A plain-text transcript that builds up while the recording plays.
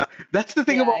That's the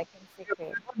thing Yeah, about I can see great.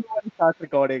 when it starts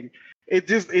recording. It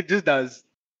just does.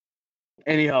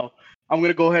 Anyhow, I'm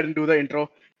gonna go ahead and do the intro.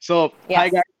 So, hi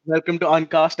Yes. guys, welcome to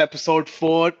Uncast episode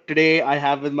 4. Today I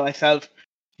have with myself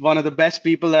one of the best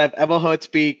people that I've ever heard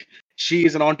speak.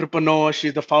 She's an entrepreneur,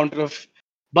 she's the founder of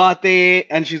Bate,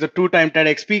 and she's a two-time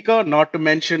TEDx speaker, not to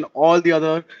mention all the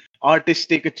other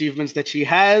artistic achievements that she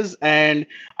has. And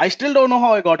I still don't know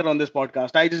how I got her on this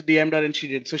podcast. I just DM'd her and she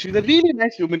did. So she's a really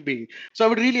nice human being. So I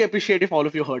would really appreciate if all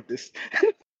of you heard this.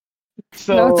 No,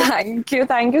 So thank you.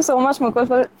 Thank you so much,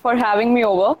 Mukul, for having me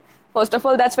over. First of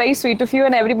all, that's very sweet of you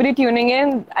and everybody tuning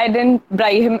in. I didn't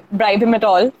bribe him at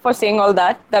all for saying all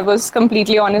that. That was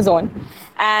completely on his own.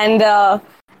 And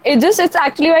it's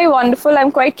actually very wonderful.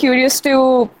 I'm quite curious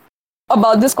to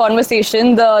about this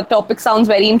conversation. The topic sounds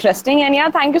very interesting. And yeah,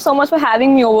 thank you so much for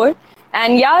having me over.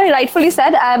 And yeah, rightfully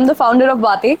said, I'm the founder of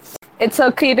Bate. It's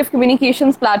a creative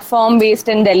communications platform based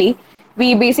in Delhi.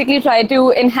 We basically try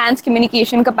to enhance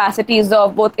communication capacities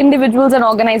of both individuals and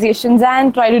organizations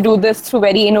and try to do this through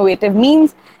very innovative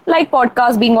means like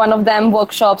podcasts being one of them,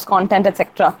 workshops, content,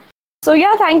 etc. So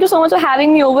yeah, thank you so much for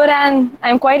having me over and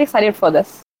I'm quite excited for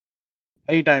this.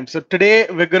 anytime. So today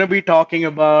we're going to be talking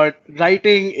about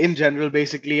writing in general,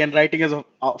 basically, and writing as a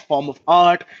form of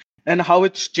art and how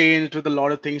it's changed with a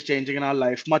lot of things changing in our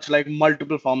life, much like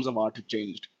multiple forms of art have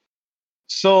changed.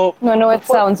 So No, the it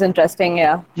sounds interesting,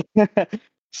 yeah.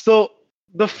 so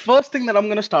the first thing that I'm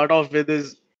going to start off with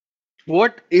is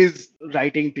what is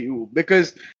writing to you?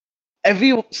 Because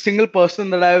every single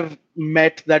person that I've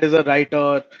met that is a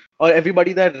writer or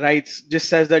everybody that writes just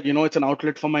says that, it's an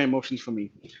outlet for my emotions for me.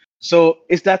 So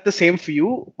is that the same for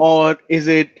you, or is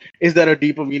there a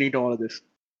deeper meaning to all of this?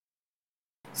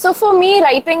 So for me,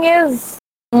 writing is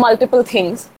multiple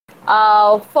things.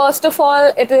 First of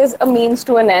all, it is a means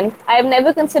to an end. I have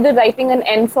never considered writing an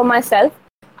end for myself.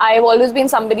 I've always been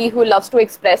somebody who loves to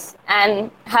express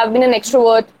and have been an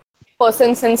extrovert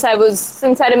person since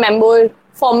I remember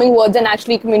forming words and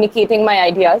actually communicating my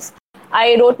ideas.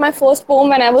 I wrote my first poem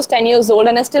when I was 10 years old,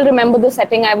 and I still remember the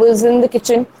setting. I was in the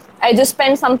kitchen. I just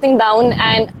penned something down,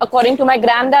 and according to my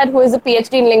granddad, who is a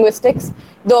PhD in linguistics,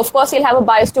 though of course he'll have a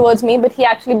bias towards me, but he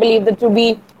actually believed it to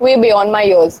be way beyond my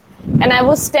years. And I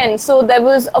was 10, so there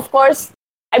was, of course,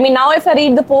 I mean, now if I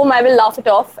read the poem, I will laugh it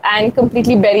off and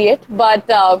completely bury it. But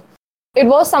it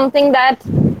was something that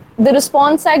the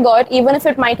response I got, even if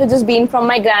it might have just been from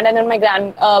my granddad and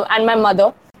and my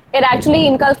mother, it actually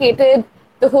inculcated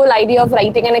the whole idea of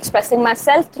writing and expressing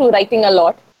myself through writing a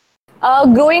lot.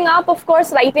 Growing up, of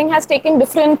course, writing has played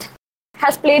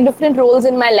different roles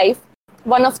in my life.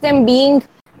 One of them being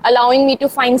allowing me to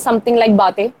find something like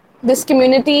Bate. This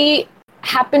community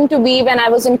happened to be when I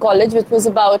was in college, which was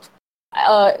about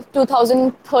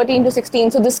 2013 to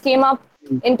 16. So this came up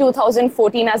in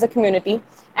 2014 as a community.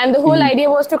 And the whole Mhm. idea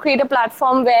was to create a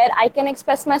platform where I can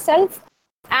express myself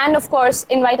and, of course,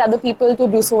 invite other people to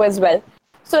do so as well.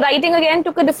 So writing again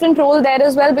took a different role there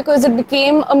as well because it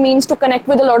became a means to connect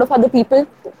with a lot of other people.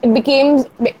 It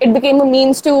became a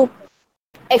means to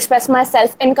express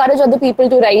myself, encourage other people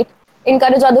to write,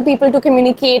 encourage other people to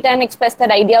communicate and express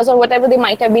their ideas or whatever they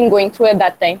might have been going through at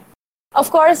that time.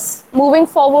 Of course, moving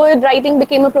forward, writing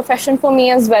became a profession for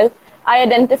me as well. I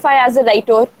identify as a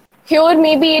writer. Here,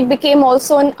 maybe it became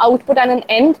also an output and an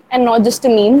end and not just a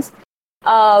means.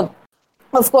 Uh,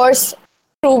 of course,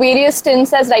 through various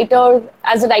stints as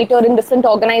a writer in different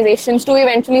organizations, to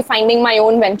eventually finding my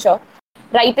own venture.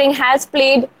 Writing has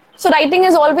played. So writing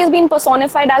has always been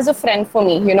personified as a friend for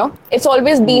me. It's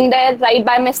always Mhm. been there, right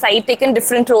by my side, taken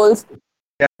different roles.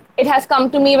 It has come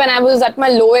to me when I was at my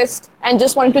lowest and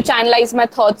just wanted to channelize my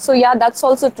thoughts. So yeah, that's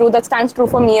also true. That stands true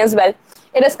for me as well.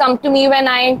 It has come to me when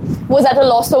I was at a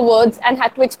loss of words and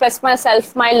had to express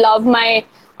myself, my love, my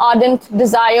ardent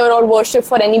desire or worship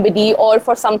for anybody or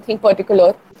for something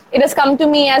particular. It has come to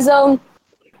me as a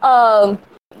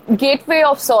gateway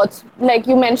of sorts, like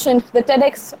you mentioned, the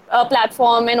TEDx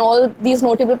platform and all these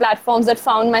notable platforms that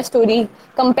found my story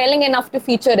compelling enough to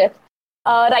feature it.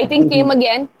 Writing came Mhm.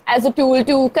 again as a tool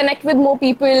to connect with more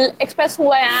people, express who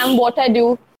I am, what I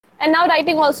do. And now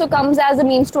writing also comes as a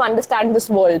means to understand this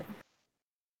world,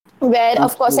 where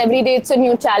of course Absolutely. every day it's a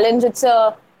new challenge.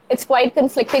 It's quite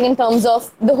conflicting in terms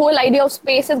of the whole idea of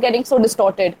space is getting so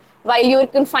distorted. While you're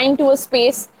confined to a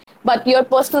space, but your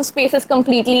personal space is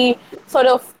completely sort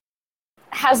of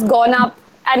has gone up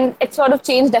and it sort of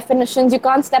changed definitions. You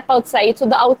can't step outside, so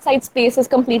the outside space is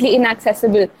completely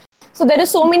inaccessible. So there are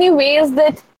so many ways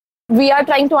that we are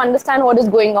trying to understand what is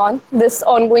going on, this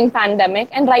ongoing pandemic,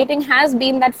 and writing has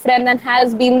been that friend and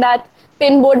has been that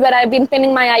pinboard where I've been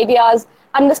pinning my ideas,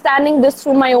 understanding this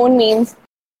through my own means.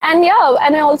 And yeah,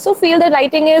 and I also feel that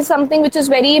writing is something which is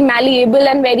very malleable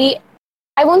and very,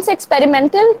 I won't say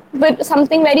experimental, but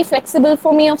something very flexible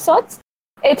for me of sorts.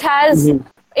 It has Mhm.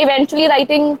 eventually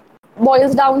writing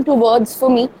boils down to words for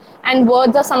me, and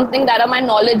words are something that are my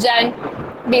knowledge and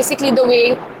basically the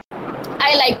way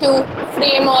I like to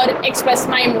frame or express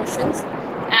my emotions.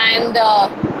 And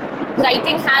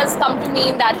writing has come to me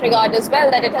in that regard as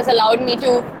well, that it has allowed me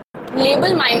to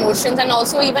label my emotions and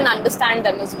also even understand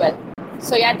them as well.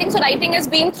 So yeah, I think so writing has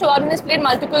been throughout and has played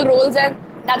multiple roles, and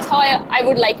that's how I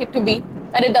would like it to be.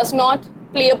 That it does not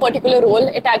play a particular role.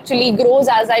 It actually grows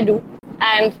as I do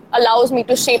and allows me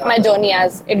to shape my journey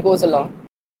as it goes along.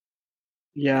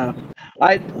 Yeah,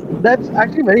 I that's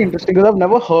actually very interesting because I've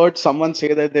never heard someone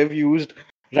say that they've used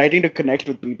writing to connect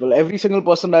with people. Every single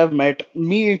person I've met,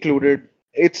 me included,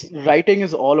 it's writing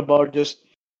is all about just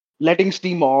letting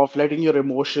steam off, letting your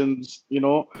emotions,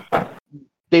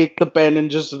 take the pen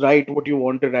and just write what you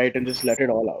want to write and just let it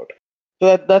all out.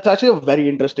 So that's actually a very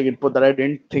interesting input that I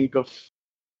didn't think of,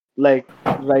 like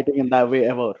writing in that way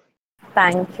ever.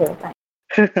 Thank you.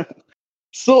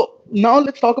 So now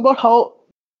let's talk about how.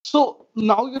 So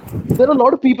now there are a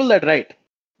lot of people that write.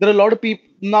 There are a lot of people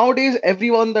nowadays.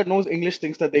 Everyone that knows English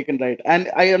thinks that they can write,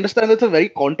 and I understand that's a very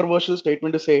controversial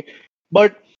statement to say.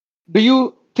 But do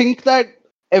you think that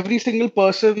every single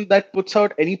person that puts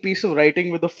out any piece of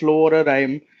writing with a flow or a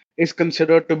rhyme is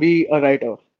considered to be a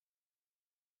writer?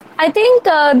 I think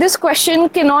this question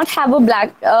cannot have a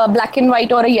black and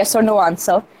white or a yes or no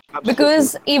answer, Absolutely.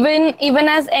 because even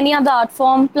as any other art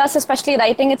form, plus especially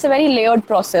writing, it's a very layered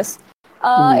process.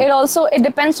 Hmm. It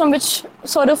depends on which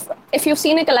sort of, if you've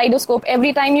seen a kaleidoscope,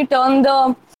 every time you turn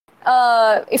the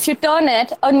if you turn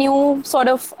it, a new sort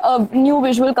of a new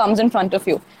visual comes in front of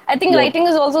you. I think Yep. writing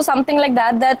is also something like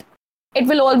that, that it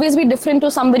will always be different to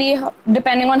somebody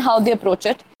depending on how they approach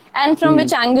it and from Hmm.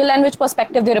 which angle and which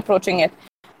perspective they're approaching it.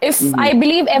 If Hmm.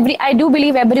 I do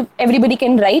believe everybody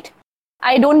can write.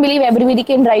 I don't believe everybody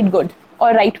can write good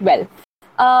or write well.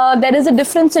 There is a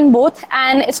difference in both,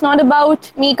 and it's not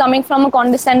about me coming from a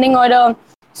condescending or a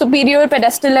superior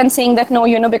pedestal and saying that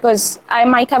no, because I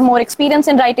might have more experience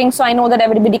in writing, so I know that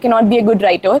everybody cannot be a good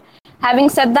writer. Having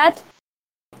said that,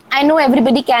 I know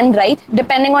everybody can write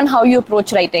depending on how you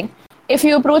approach writing. If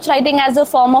you approach writing as a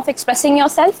form of expressing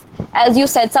yourself, as you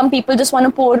said, some people just want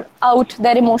to pour out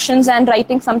their emotions and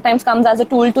writing sometimes comes as a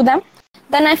tool to them,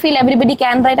 then I feel everybody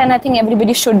can write and I think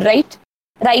everybody should write.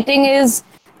 Writing is,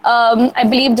 I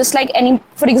believe, just like any,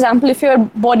 for example, if your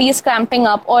body is cramping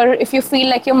up or if you feel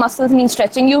like your muscles need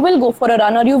stretching, you will go for a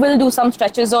run or you will do some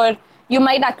stretches, or you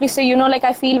might actually say, like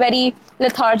I feel very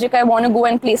lethargic, I want to go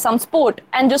and play some sport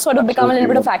and just sort of become a little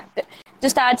Absolutely. bit Yep. of active,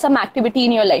 just add some activity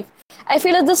in your life. I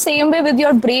feel it's the same way with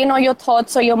your brain or your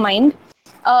thoughts or your mind.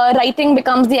 Writing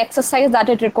becomes the exercise that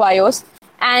it requires.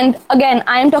 And again,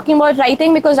 I am talking about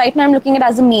writing because right now I'm looking at it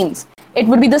as a means. It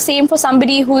would be the same for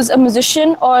somebody who's a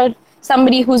musician or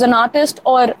somebody who's an artist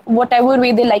or whatever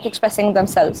way they like expressing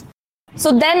themselves.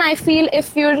 So then I feel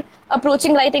if you're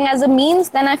approaching writing as a means,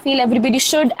 then I feel everybody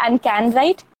should and can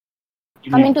write.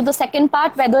 Coming Mhm. to the second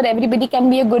part, whether everybody can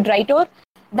be a good writer,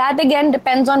 that again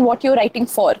depends on what you're writing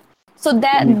for. So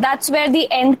Mhm. that's where the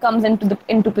end comes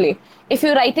into play. If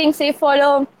you're writing, say, for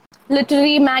a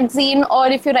literary magazine, or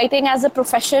if you're writing as a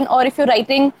profession, or if you're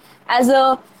writing as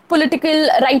a political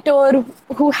writer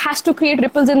who has to create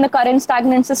ripples in the current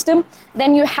stagnant system,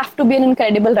 then you have to be an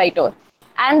incredible writer.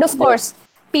 And of Yep. course,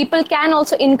 people can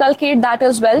also inculcate that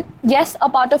as well. Yes, a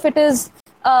part of it is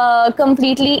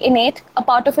completely innate, a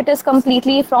part of it is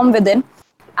completely from within.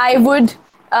 I would.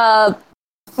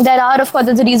 There are, of course,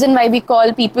 there's a reason why we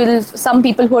call people, some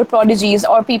people who are prodigies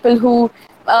or people who,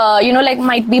 like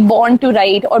might be born to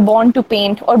write or born to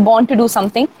paint or born to do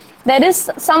something. There is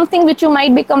something which you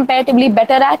might be comparatively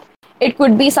better at. It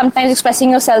could be sometimes expressing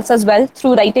yourselves as well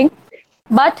through writing.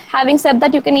 But having said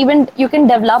that, you can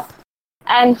develop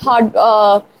and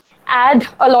add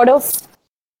a lot of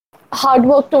hard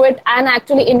work to it and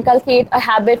actually inculcate a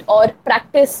habit or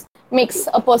practice makes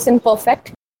a person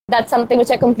perfect. That's something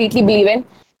which I completely believe in.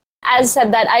 As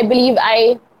said that, I believe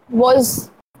I was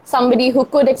somebody who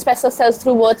could express herself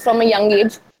through words from a young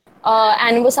age,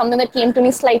 and it was something that came to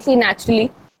me slightly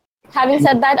naturally. Having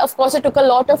said that, of course, it took a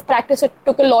lot of practice, it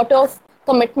took a lot of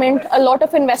commitment, a lot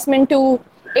of investment to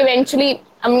eventually,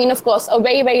 I mean, of course, a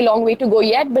very, very long way to go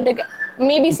yet, but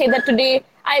maybe say that today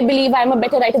I believe I'm a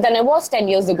better writer than I was 10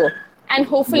 years ago. And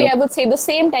hopefully, Yep. I would say the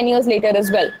same 10 years later as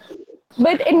well.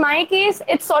 But in my case,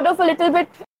 it's sort of a little bit,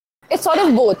 it's sort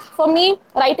of both. For me,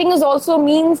 writing is also a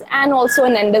means and also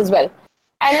an end as well.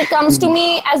 And it comes to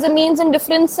me as a means in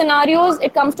different scenarios.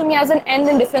 It comes to me as an end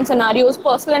in different scenarios.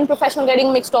 Personal and professional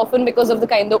getting mixed often because of the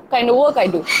kind of work I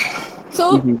do.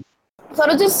 So, sort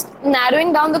of just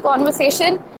narrowing down the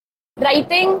conversation,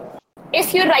 writing.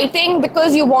 If you're writing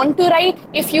because you want to write,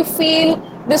 if you feel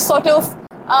this sort of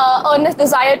earnest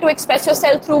desire to express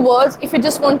yourself through words, if you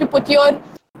just want to put your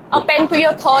a pen to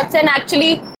your thoughts and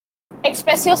actually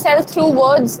express yourself through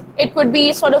words, it could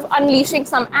be sort of unleashing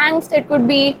some angst. It could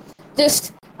be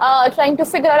just trying to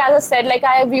figure out, as I said, like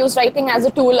I have used writing as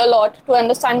a tool a lot to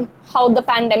understand how the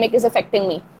pandemic is affecting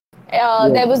me.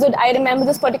 I remember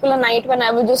this particular night when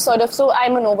I was just sort of, so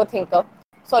I'm an overthinker,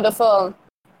 sort of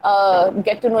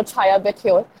get to know Chaya a bit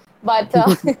here. But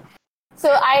so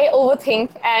I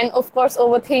overthink, and of course,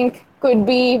 overthink could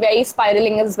be very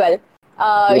spiraling as well.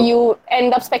 You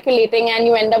end up speculating and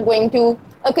you end up going to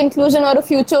a conclusion or a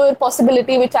future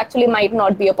possibility which actually might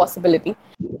not be a possibility.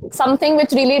 Something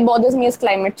which really bothers me is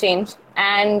climate change.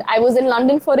 And I was in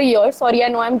London for a year. Sorry, I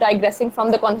know I'm digressing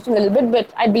from the conversation a little bit,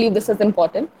 but I believe this is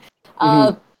important.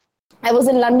 I was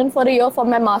in London for a year for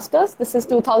my master's. This is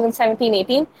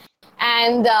 2017-18.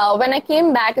 And when I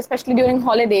came back, especially during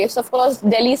holidays, of course,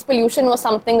 Delhi's pollution was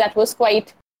something that was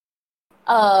quite,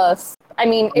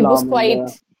 it was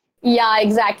quite, yeah,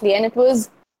 exactly. And it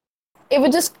was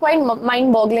just quite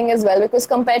mind-boggling as well, because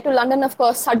compared to London, of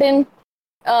course, sudden,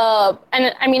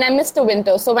 I missed the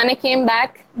winter. So when I came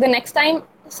back the next time,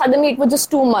 suddenly it was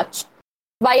just too much.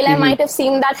 While I might have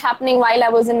seen that happening while I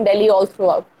was in Delhi all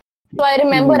throughout. So I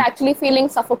remember actually feeling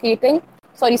suffocated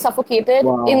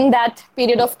in that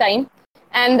period of time.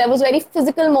 And there was a very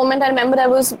physical moment. I remember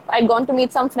I'd gone to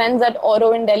meet some friends at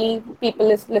Oro in Delhi. People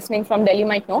listening from Delhi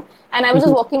might know. And I was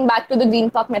just walking back to the Green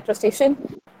Park metro station.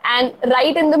 And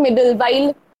right in the middle,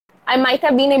 while I might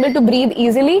have been able to breathe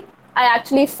easily, I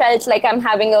actually felt like I'm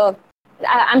having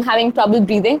trouble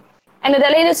breathing. And I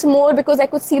realized it's more because I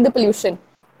could see the pollution.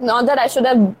 Not that I should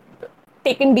have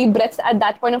taken deep breaths at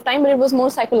that point of time, but it was more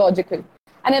psychological.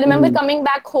 And I remember coming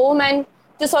back home and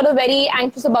just sort of very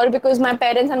anxious about it, because my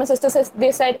parents and my sisters,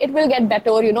 they said it will get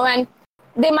better, and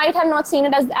they might have not seen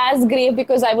it as grave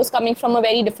because I was coming from a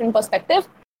very different perspective.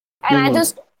 And I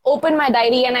just opened my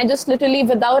diary and I just literally,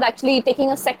 without actually taking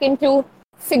a second to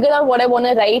figure out what I want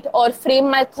to write or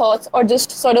frame my thoughts or just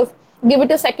sort of give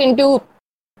it a second to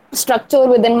structure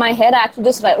within my head, I actually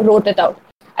just wrote it out.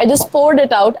 I just poured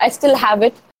it out. I still have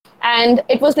it. And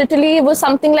it was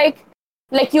something like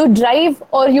you drive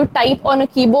or you type on a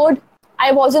keyboard.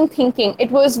 I wasn't thinking.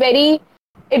 It was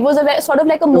sort of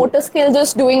like a motor skill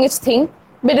just doing its thing,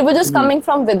 but it was just coming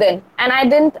from within. And I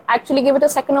didn't actually give it a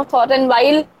second of thought. And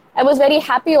while I was very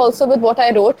happy also with what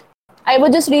I wrote, I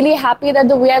was just really happy that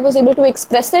the way I was able to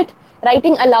express it,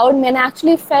 writing aloud, and I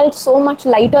actually felt so much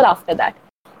lighter after that.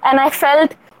 And I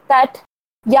felt that,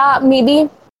 maybe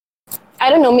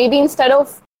instead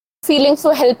of feeling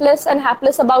so helpless and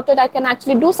hapless about it, I can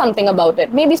actually do something about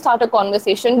it. Maybe start a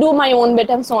conversation, do my own bit,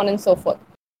 and so on and so forth.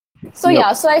 So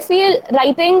so I feel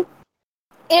writing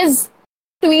is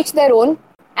to each their own.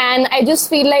 And I just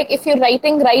feel like if you're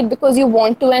writing, write because you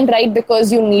want to and write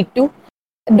because you need to.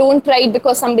 Don't write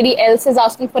because somebody else is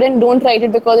asking for it. Don't write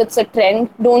it because it's a trend.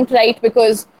 Don't write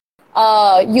because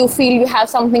you feel you have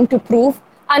something to prove,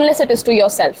 unless it is to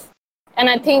yourself. And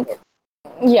I think,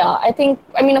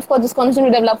 of course, this conversation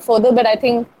will develop further, but I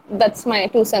think that's my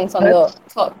 2 cents on the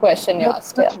question you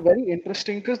asked. That's very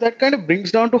interesting, because that kind of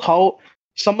brings down to how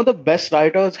some of the best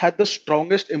writers had the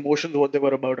strongest emotions what they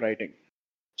were about writing.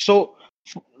 So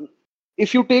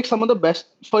if you take some of the best,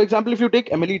 for example, if you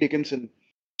take Emily Dickinson,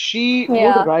 she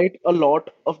would write a lot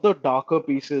of the darker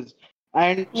pieces.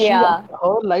 And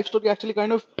her life story actually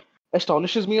kind of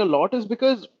astonishes me a lot, is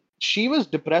because she was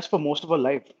depressed for most of her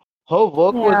life. Her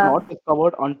work was not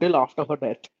discovered until after her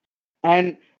death.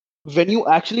 And when you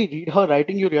actually read her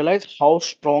writing, you realize how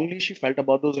strongly she felt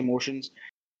about those emotions.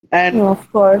 And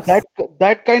of course,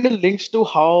 that kind of links to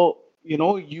how,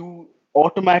 you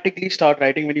automatically start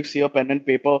writing when you see a pen and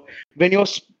paper, when you're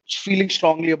feeling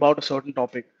strongly about a certain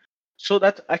topic. So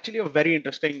that's actually a very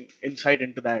interesting insight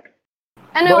into that.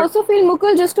 And I also feel,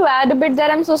 Mukul, just to add a bit there,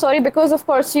 I'm so sorry, because of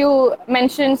course you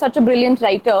mentioned such a brilliant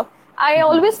writer. I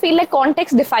always feel like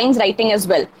context defines writing as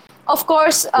well. Of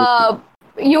course,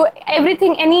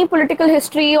 any political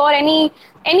history or any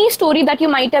story that you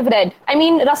might have read. I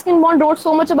mean, Ruskin Bond wrote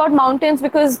so much about mountains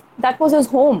because that was his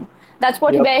home. That's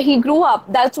where he grew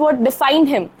up. That's what defined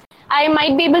him. I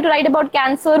might be able to write about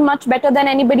cancer much better than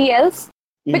anybody else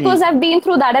because I've been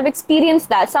through that. I've experienced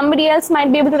that. Somebody else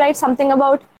might be able to write something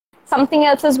about something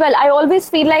else as well. I always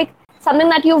feel like something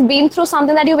that you've been through,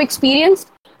 something that you've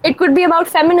experienced, it could be about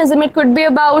feminism, it could be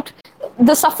about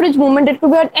the suffrage movement, it could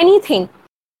be about anything.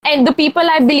 And the people,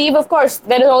 I believe, of course,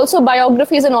 there are also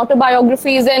biographies and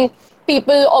autobiographies and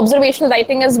people observational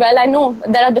writing as well. I know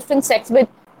there are different sects, but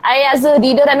I, as a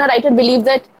reader and a writer, believe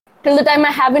that till the time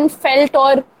I haven't felt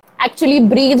or actually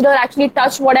breathed or actually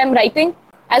touched what I'm writing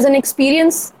as an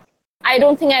experience, I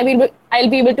don't think I'll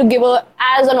be able to give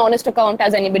as an honest account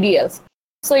as anybody else.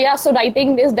 So yeah, so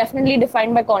writing is definitely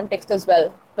defined by context as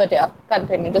well. But yeah,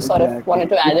 continue. Just sort of wanted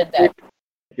to add it there.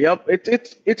 Yep,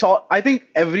 it's all. I think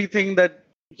everything that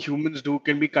humans do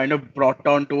can be kind of brought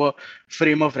down to a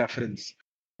frame of reference.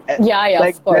 Yeah,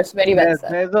 of course, very well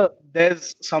said.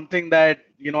 There's something that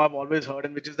I've always heard,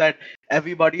 and which is that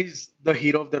everybody's the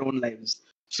hero of their own lives.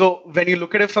 So when you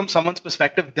look at it from someone's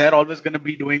perspective, they're always going to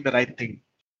be doing the right thing,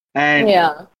 and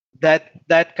Yeah.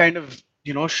 that kind of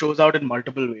shows out in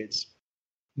multiple ways.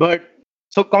 But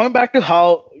so coming back to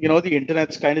how the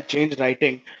internet's kind of changed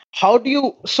writing, how do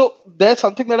you? So there's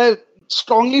something that I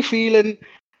strongly feel, and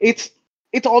it's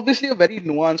it's obviously a very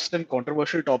nuanced and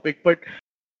controversial topic. But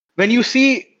when you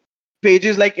see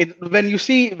pages like when you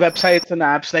see websites and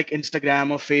apps like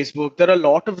Instagram or Facebook, there are a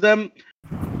lot of them.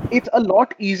 It's a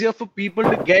lot easier for people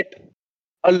to get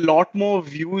a lot more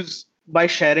views by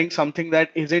sharing something that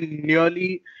isn't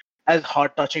nearly as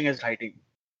heart touching as writing.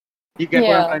 You get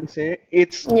what I'm Yeah. trying to say?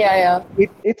 Yeah.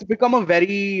 It's become a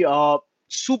very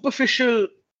superficial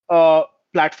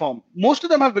platform. Most of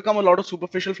them have become a lot of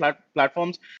superficial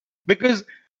platforms because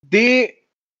they,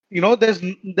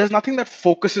 there's nothing that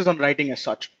focuses on writing as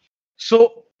such.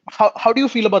 So how do you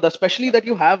feel about that, especially that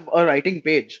you have a writing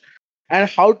page, and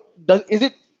how does is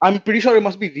it? I'm pretty sure it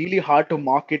must be really hard to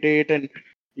market it and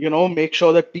make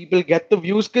sure that people get the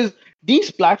views, because these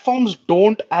platforms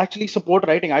don't actually support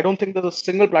writing. I don't think there's a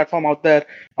single platform out there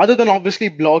other than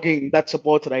obviously blogging that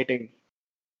supports writing.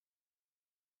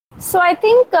 So I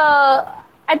think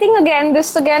again,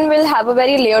 this again will have a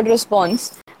very layered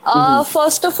response.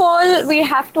 First of all, we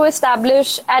have to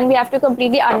establish and we have to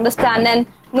completely understand, and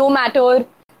no matter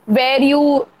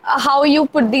how you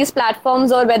put these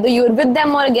platforms or whether you're with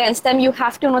them or against them, you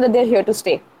have to know that they're here to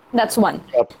stay. That's one.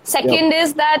 Yep. Second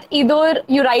is that either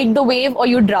you ride the wave or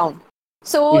you drown.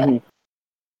 So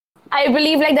I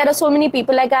believe like there are so many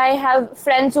people, like I have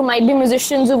friends who might be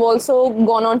musicians who've also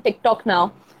gone on TikTok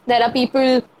now. There are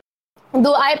people,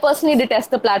 though I personally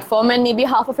detest the platform, and maybe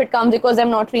half of it comes because I'm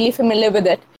not really familiar with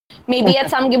it. Maybe at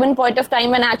some given point of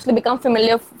time when I actually become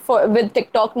familiar with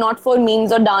TikTok, not for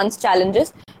memes or dance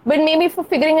challenges, but maybe for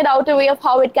figuring it out a way of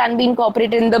how it can be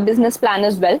incorporated in the business plan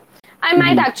as well, I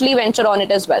might actually venture on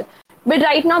it as well. But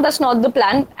right now, that's not the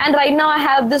plan. And right now, I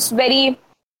have this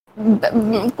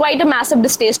quite a massive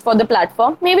distaste for the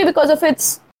platform. Maybe because of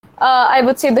its, I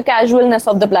would say, the casualness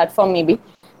of the platform, maybe.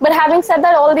 But having said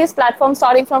that, all these platforms,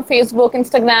 starting from Facebook,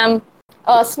 Instagram,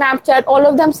 Snapchat, all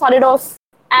of them started off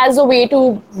as a way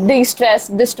to de-stress,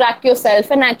 distract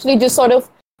yourself, and actually just sort of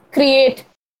create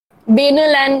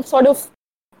banal and sort of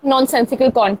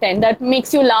nonsensical content that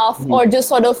makes you laugh or just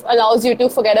sort of allows you to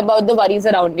forget about the worries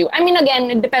around you. I mean,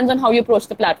 again, it depends on how you approach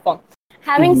the platform.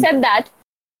 Having said that,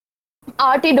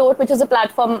 Artidote, which is a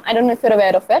platform, I don't know if you're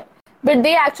aware of it, but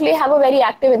they actually have a very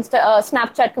active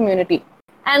Snapchat community.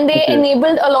 And they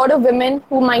enabled a lot of women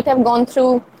who might have gone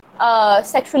through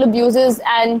sexual abuses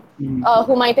and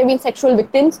who might have been sexual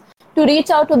victims to reach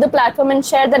out to the platform and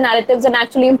share the narratives and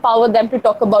actually empower them to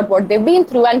talk about what they've been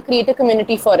through and create a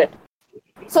community for it.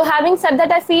 So having said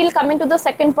that, I feel, coming to the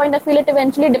second point, I feel it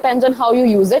eventually depends on how you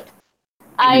use it.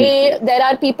 There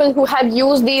are people who have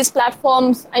used these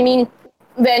platforms. I mean,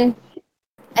 when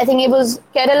I think it was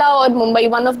Kerala or Mumbai,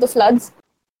 one of the floods,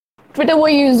 Twitter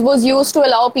was used to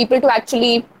allow people to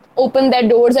actually open their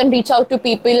doors and reach out to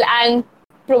people and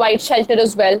provide shelter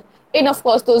as well. And of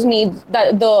course, those needs,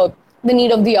 the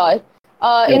need of the hour.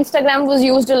 Instagram was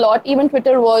used a lot. Even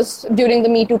Twitter was during the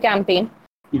Me Too campaign.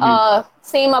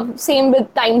 Same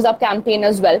with Time's Up campaign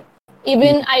as well.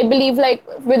 Even I believe like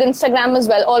with Instagram as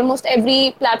well, almost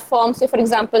every platform, say for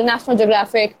example, National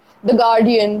Geographic, The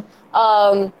Guardian,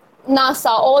 NASA,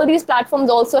 all these platforms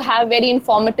also have very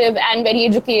informative and very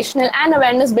educational and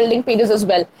awareness building pages as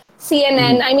well.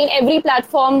 CNN, I mean, every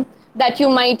platform that you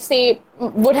might say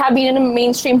would have been in a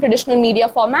mainstream traditional media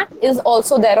format is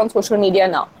also there on social media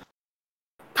now.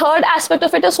 Third aspect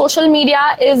of it is social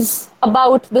media is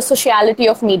about the sociality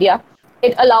of media.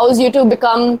 It allows you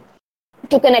to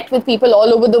connect with people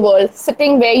all over the world,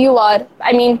 sitting where you are.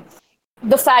 I mean,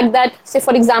 the fact that, say,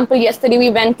 for example, yesterday we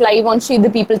went live on She the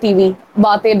People TV,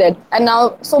 Baate did, and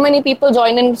now so many people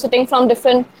join in, sitting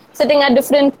at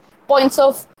different points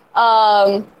of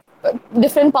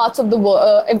different parts of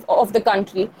the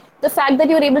country. The fact that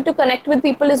you're able to connect with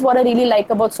people is what I really like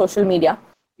about social media.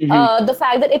 The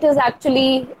fact that it is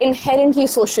actually inherently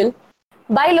social.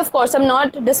 While, of course, I'm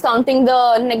not discounting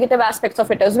the negative aspects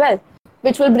of it as well,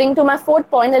 which will bring to my fourth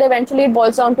point that eventually it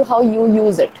boils down to how you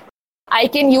use it. I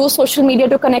can use social media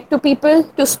to connect to people,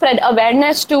 to spread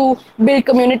awareness, to build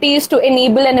communities, to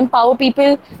enable and empower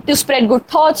people, to spread good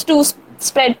thoughts, to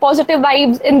spread positive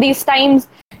vibes in these times,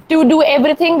 to do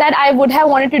everything that I would have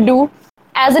wanted to do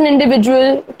as an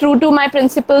individual, true to my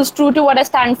principles, true to what I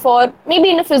stand for, maybe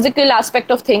in a physical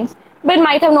aspect of things, but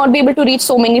might have not been able to reach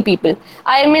so many people.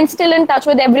 I am still in touch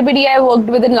with everybody I worked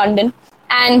with in London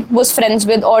and was friends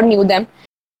with or knew them.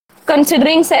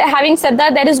 Considering, having said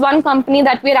that, there is one company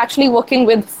that we're actually working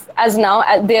with as now,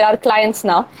 they are clients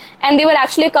now, and they were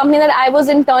actually a company that I was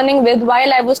interning with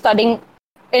while I was studying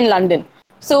in London.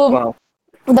 So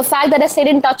the fact that I stayed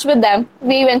in touch with them,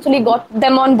 we eventually got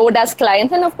them on board as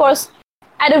clients, and of course,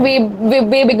 at a way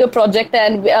bigger project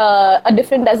and a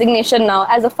different designation now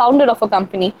as a founder of a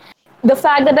company. The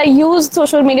fact that I use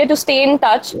social media to stay in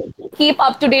touch, keep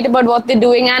up to date about what they're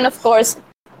doing, and of course,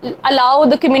 allow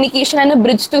the communication and a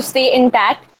bridge to stay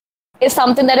intact is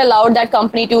something that allowed that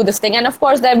company to do this thing. And of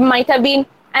course, there might have been,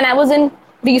 and I was in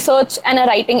research and a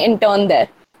writing intern there.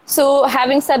 So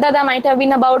having said that, there might have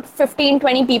been about 15,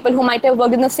 20 people who might have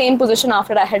worked in the same position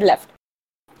after I had left.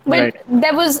 But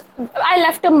I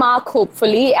left a mark,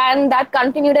 hopefully, and that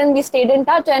continued and we stayed in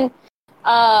touch. And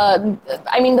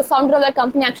the founder of that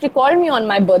company actually called me on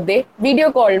my birthday,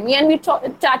 video called me, and we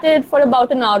chatted for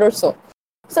about an hour or so.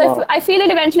 So I feel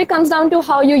it eventually comes down to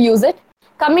how you use it.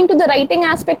 Coming to the writing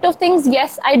aspect of things,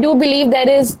 yes, I do believe there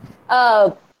is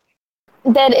a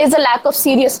lack of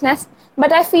seriousness.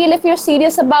 But I feel if you're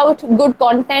serious about good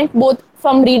content, both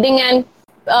from reading and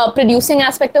producing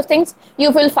aspect of things,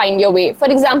 you will find your way. For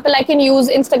example, I can use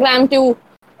Instagram to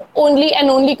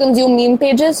only consume meme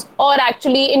pages, or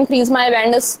actually increase my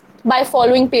awareness by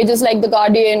following pages like The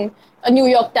Guardian, New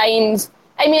York Times.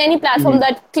 I mean, any platform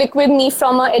that click with me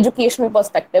from an educational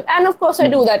perspective. And of course, I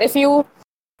do that. If you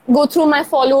go through my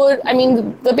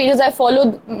the pages I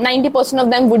follow, 90% of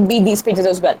them would be these pages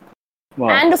as well.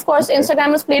 And of course,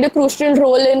 Instagram has played a crucial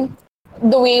role in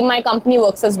the way my company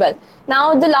works as well.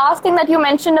 Now, the last thing that you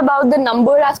mentioned about the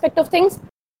number aspect of things.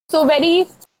 So very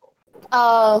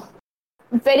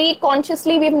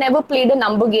consciously, we've never played a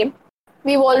number game.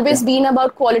 We've always been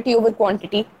about quality over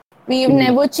quantity. We've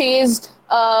never chased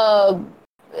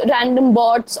random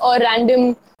bots or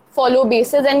random follow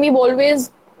bases, and we've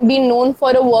always been known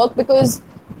for a work because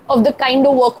of the kind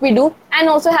of work we do. And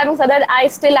also, having said that, I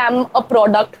still am a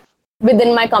product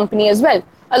within my company as well.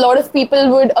 A lot of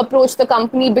people would approach the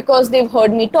company because they've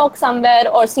heard me talk somewhere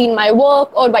or seen my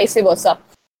work or vice versa.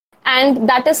 And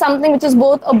that is something which is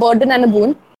both a burden and a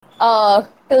boon.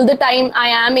 Till the time I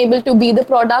am able to be the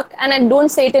product, and I don't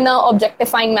say it in an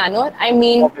objectifying manner. I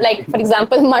mean, like, for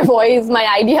example, my voice, my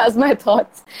ideas, my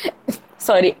thoughts.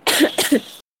 Sorry.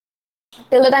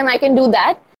 Till the time I can do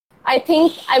that, I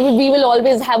think we will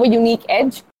always have a unique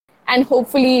edge. And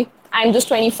hopefully, I'm just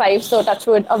 25, so touch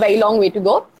wood, a very long way to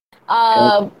go.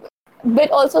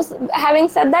 But also, having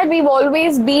said that, we've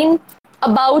always been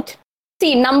about,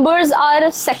 numbers are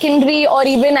secondary, or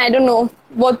even, I don't know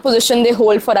what position they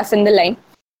hold for us in the line.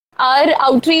 Our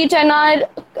outreach and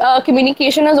our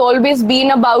communication has always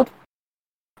been about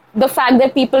the fact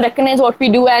that people recognize what we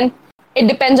do, and it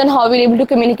depends on how we're able to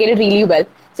communicate it really well.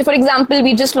 So, for example,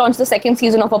 we just launched the second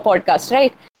season of our podcast,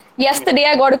 right? Yesterday,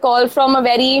 I got a call from a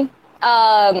very,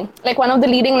 one of the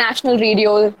leading national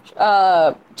radio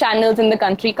channels in the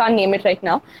country, can't name it right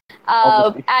now.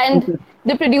 And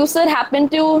the producer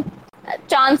happened to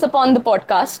chance upon the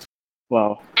podcast.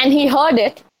 Wow. And he heard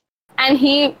it. And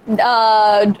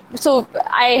so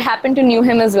I happened to knew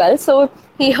him as well. So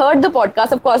he heard the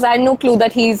podcast. Of course, I had no clue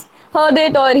that he's heard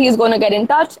it or he's going to get in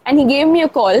touch. And he gave me a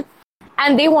call.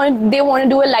 And they want to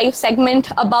do a live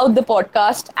segment about the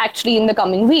podcast actually in the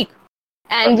coming week.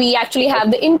 And we actually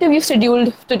have the interview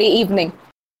scheduled today evening.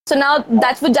 So now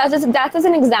that is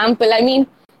an example. I mean,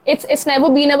 it's never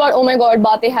been about, oh my God,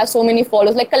 Bate has so many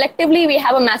followers. Like, collectively, we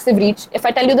have a massive reach. If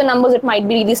I tell you the numbers, it might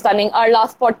be really stunning. Our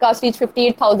last podcast reached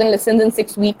 58,000 listens in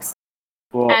 6 weeks.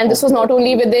 Wow. And this was not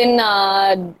only within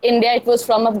India, it was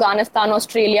from Afghanistan,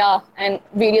 Australia, and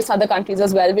various other countries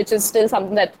as well, which is still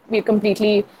something that we're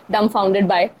completely dumbfounded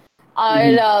by.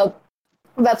 Our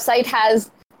website has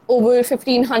over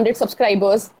 1,500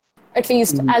 subscribers, at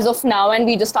least as of now, and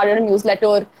we just started a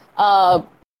newsletter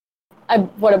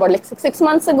like 6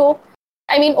 months ago.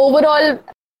 I mean, overall,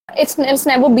 it's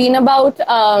never been about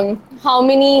how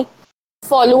many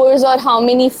followers or how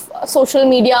many social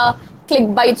media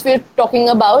click bites we're talking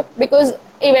about, because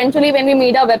eventually when we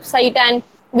made our website and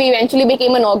we eventually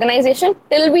became an organization.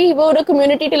 Till we were a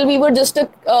community, till we were just a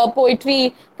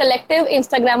poetry collective,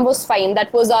 Instagram was fine.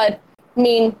 That was our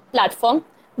main platform.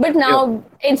 But Yep. now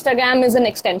Instagram is an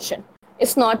extension.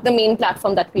 It's not the main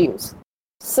platform that we use.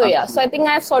 So yeah, so I think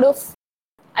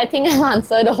I think I've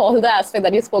answered all the aspects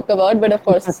that you spoke about, but of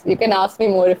course, you can ask me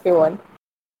more if you want.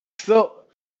 So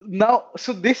now,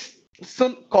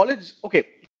 so college, okay.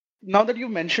 Now that you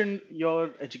mentioned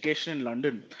your education in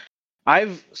London,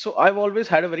 I've always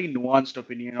had a very nuanced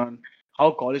opinion on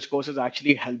how college courses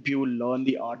actually help you learn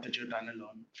the art that you're trying to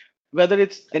learn. Whether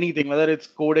it's anything, whether it's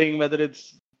coding, whether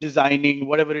it's designing,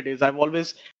 whatever it is, I've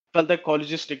always felt that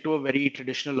colleges stick to a very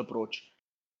traditional approach.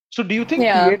 So do you think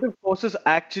Yeah. creative courses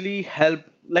actually help,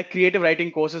 like creative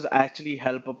writing courses actually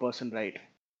help a person write?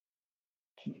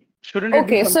 Shouldn't it be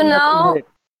Okay, so something that's now inherent?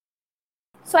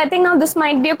 So I think now this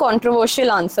might be a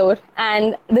controversial answer,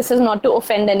 and this is not to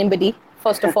offend anybody.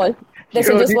 First of all, You this is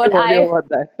don't just need to what worry I. about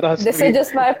that. Trust This is me.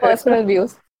 just my personal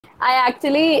views. I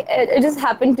actually, it just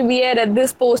happened to be I read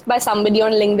this post by somebody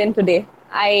on LinkedIn today.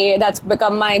 I That's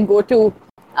become my go-to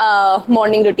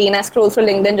morning routine. I scroll through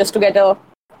LinkedIn just to get a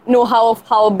know-how of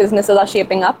how businesses are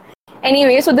shaping up.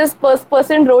 Anyway, so this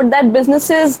person wrote that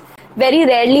businesses very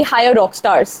rarely hire rock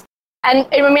stars. And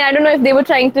I mean, I don't know if they were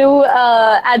trying to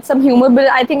add some humor, but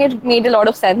I think it made a lot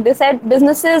of sense. They said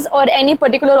businesses or any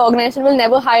particular organization will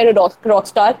never hire a rock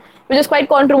star, which is quite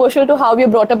controversial to how we are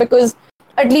brought up because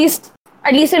at least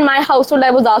at least in my household,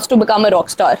 I was asked to become a rock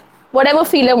star. Whatever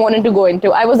field I wanted to go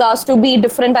into, I was asked to be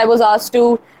different. I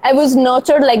was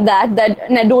nurtured like that.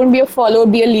 Don't be a follower,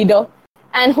 be a leader,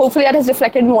 and hopefully that has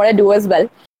reflected in what I do as well.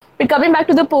 But coming back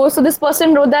to the post, so this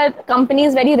person wrote that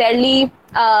companies very rarely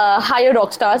hire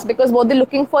rock stars because what they're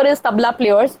looking for is tabla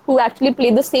players who actually play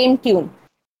the same tune.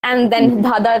 And then Mhm.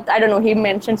 Dhada, I don't know, he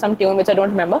mentioned some tune which I don't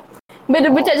remember,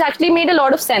 but which has actually made a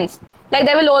lot of sense. Like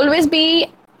there will always be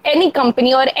any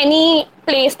company or any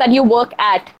place that you work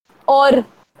at, or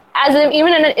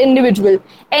even an individual,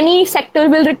 any sector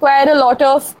will require a lot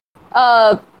of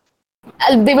uh,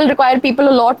 they will require people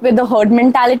a lot with the herd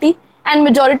mentality, and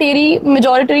the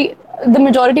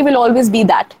majority will always be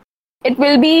that. It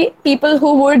will be people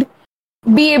who would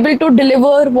be able to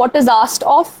deliver what is asked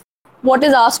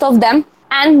of them,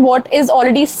 and what is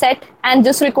already set and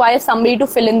just requires somebody to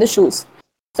fill in the shoes.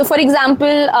 So for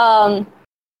example,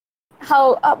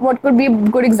 how what could be a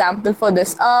good example for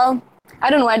this? I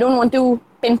don't know, I don't want to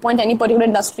pinpoint any particular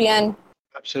industry and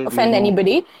Absolutely offend no.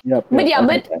 anybody. Yep, But yep, yeah,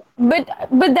 I get that.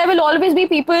 but there will always be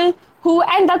people who,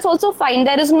 and that's also fine.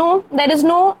 There is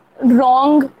no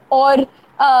wrong or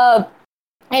uh,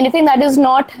 anything that is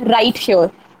not right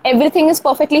here. Everything is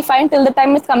perfectly fine till the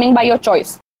time it's coming by your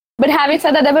choice. But having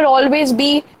said that, there will always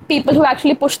be people who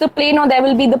actually push the plane, or there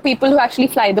will be the people who actually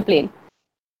fly the plane.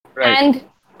 Right. And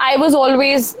I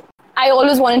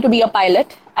always wanted to be a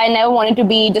pilot. I never wanted to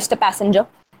be just a passenger.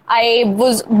 I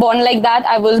was born like that.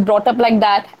 I was brought up like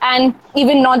that. And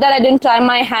even not that I didn't try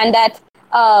my hand at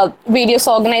various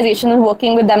organizations and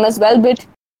working with them as well. But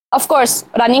of course,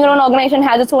 running your own organization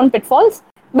has its own pitfalls.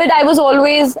 But I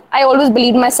always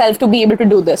believed myself to be able to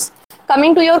do this.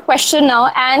 Coming to your question now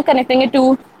and connecting it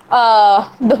to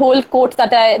the whole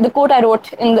the quote I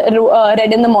wrote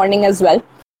read in the morning as well.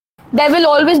 There will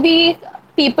always be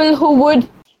people who would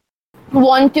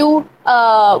want to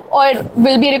or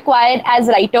will be required as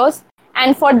writers,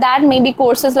 and for that maybe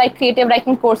courses like creative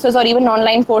writing courses or even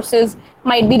online courses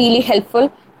might be really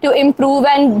helpful to improve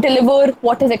and deliver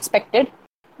what is expected.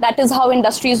 That is how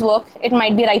industries work. It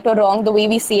might be right or wrong the way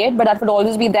we see it, but that would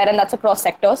always be there, and that's across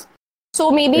sectors. So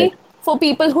Right. maybe for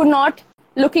people who are not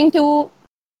looking to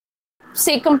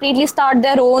say completely start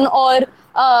their own, or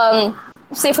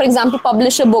say for example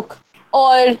publish a book,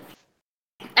 or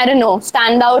I don't know,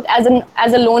 stand out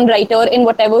as a lone writer in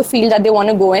whatever field that they want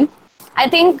to go in. I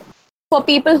think for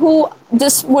people who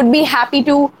just would be happy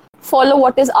to follow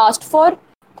what is asked for,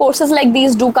 courses like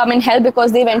these do come in help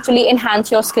because they eventually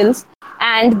enhance your skills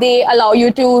and they allow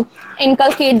you to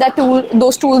inculcate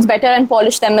those tools better and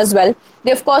polish them as well.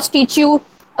 They of course teach you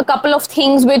a couple of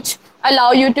things which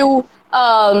allow you to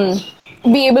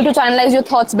be able to channelize your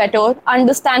thoughts better,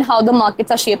 understand how the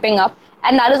markets are shaping up,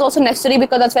 and that is also necessary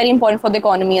because that's very important for the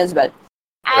economy as well.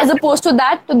 As Correct. opposed to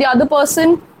that, to the other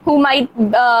person who might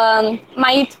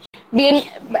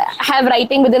have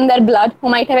writing within their blood, who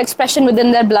might have expression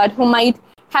within their blood, who might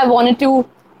have wanted to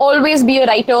always be a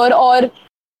writer, or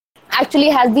actually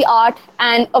has the art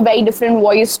and a very different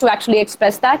voice to actually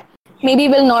express that, maybe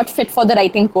will not fit for the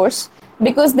writing course,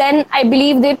 because then I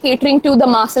believe they're catering to the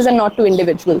masses and not to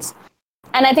individuals.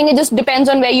 And I think it just depends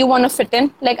on where you want to fit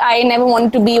in. Like I never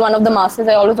wanted to be one of the masses.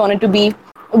 I always wanted to be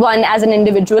one as an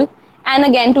individual. And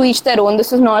again, to each their own.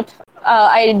 This is not.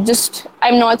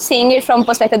 I'm not saying it from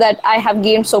perspective that I have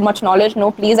gained so much knowledge.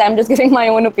 No, please, I'm just giving my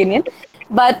own opinion.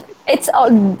 But it's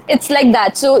like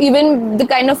that. So even the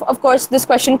kind of course, this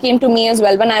question came to me as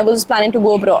well when I was planning to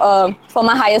go for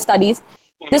my higher studies.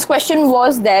 This question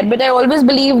was there, but I always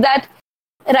believe that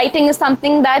writing is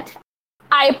something that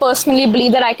I personally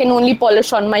believe that I can only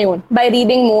polish on my own by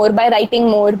reading more, by writing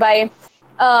more, by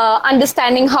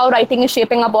understanding how writing is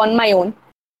shaping up on my own.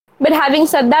 But having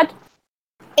said that,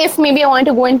 if maybe I want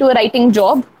to go into a writing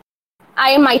job,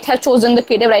 I might have chosen the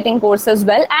creative writing course as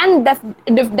well, and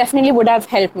definitely would have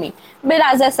helped me. But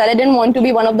as I said, I didn't want to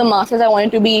be one of the masses. I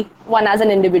wanted to be one as an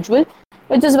individual,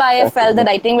 which is why I felt that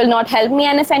writing will not help me.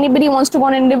 And if anybody wants to go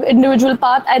on an individual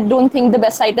path, I don't think the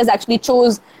best writers actually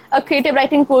chose a creative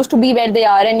writing course to be where they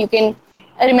are, and you can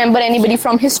remember anybody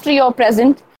from history or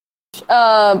present,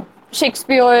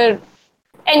 Shakespeare,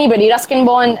 anybody, Ruskin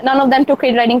Bond, none of them took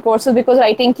creative writing courses because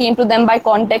writing came to them by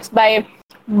context, by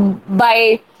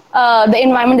the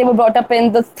environment they were brought up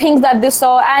in, the things that they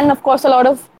saw, and of course a lot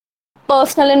of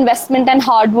personal investment and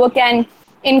hard work and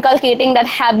inculcating that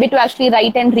habit to actually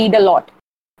write and read a lot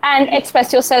and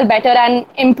express yourself better and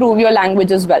improve your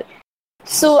language as well.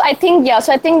 So I think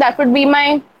that would be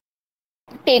my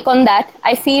take on that.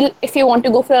 I feel if you want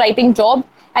to go for a writing job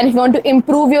and if you want to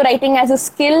improve your writing as a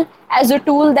skill, as a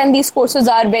tool, then these courses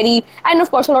are very, and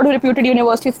of course a lot of reputed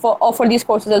universities offer these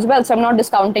courses as well, so I'm not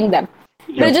discounting them.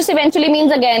 But it just eventually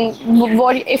means, again,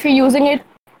 what if you're using it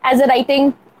as a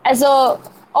writing, as a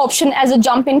option, as a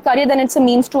jump in career, then it's a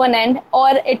means to an end, or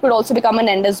it could also become an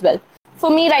end as well. For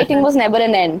me, writing was never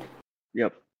an end.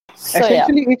 Yep. So,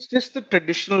 Essentially, it's just the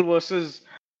traditional versus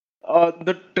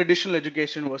the traditional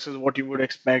education versus what you would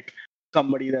expect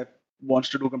somebody that wants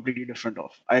to do completely different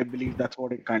of. I believe that's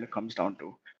what it kind of comes down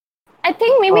to. I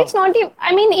think maybe it's not.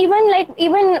 I mean,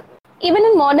 even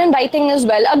in modern writing as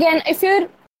well. Again, if you're,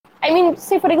 I mean,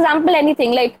 say for example,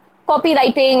 anything like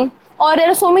copywriting, or there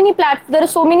are so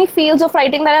many fields of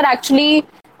writing that are actually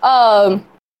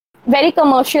very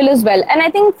commercial as well. And I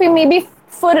think maybe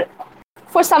for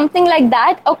something like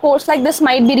that, a course like this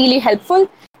might be really helpful.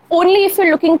 Only if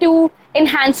you're looking to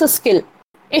enhance a skill.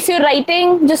 If you're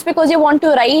writing just because you want to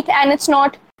write and it's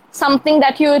not something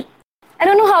that I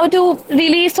don't know how to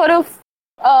really sort of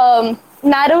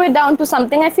narrow it down to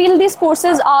something. I feel these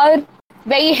courses are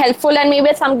very helpful, and maybe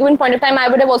at some given point of time I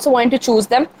would have also wanted to choose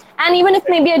them. And even if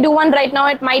maybe I do one right now,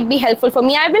 it might be helpful for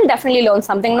me. I will definitely learn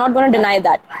something, not going to deny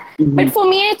that. But for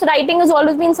me, writing has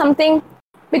always been something,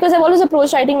 because I've always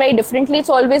approached writing very differently. It's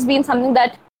always been something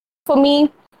that for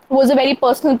me was a very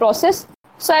personal process.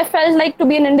 So I felt like to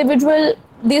be an individual,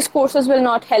 these courses will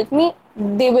not help me.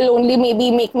 They will only maybe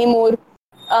make me more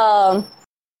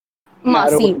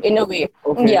massy in a way.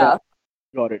 Okay, Yeah.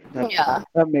 Got it.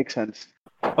 That makes sense.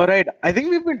 All right. I think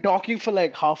we've been talking for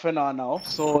like half an hour now,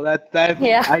 so that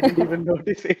Yeah. I didn't even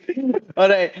notice it. All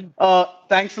right.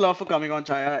 Thanks a lot for coming on,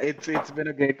 Chaya. It's been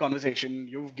a great conversation.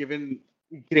 You've given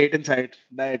great insight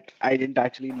that I didn't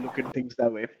actually look at things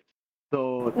that way.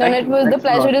 So No, it was the Thanks a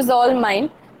lot. pleasure is all mine.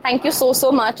 Thank you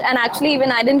so much. And actually,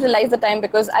 even I didn't realize the time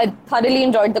because I thoroughly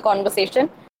enjoyed the conversation.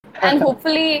 And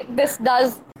hopefully, this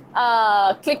does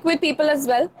click with people as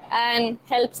well and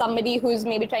help somebody who's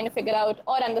maybe trying to figure out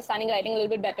or understanding writing a little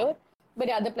bit better. But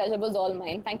yeah, the pleasure was all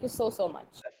mine. Thank you so much.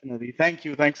 Definitely. Thank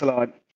you. Thanks a lot.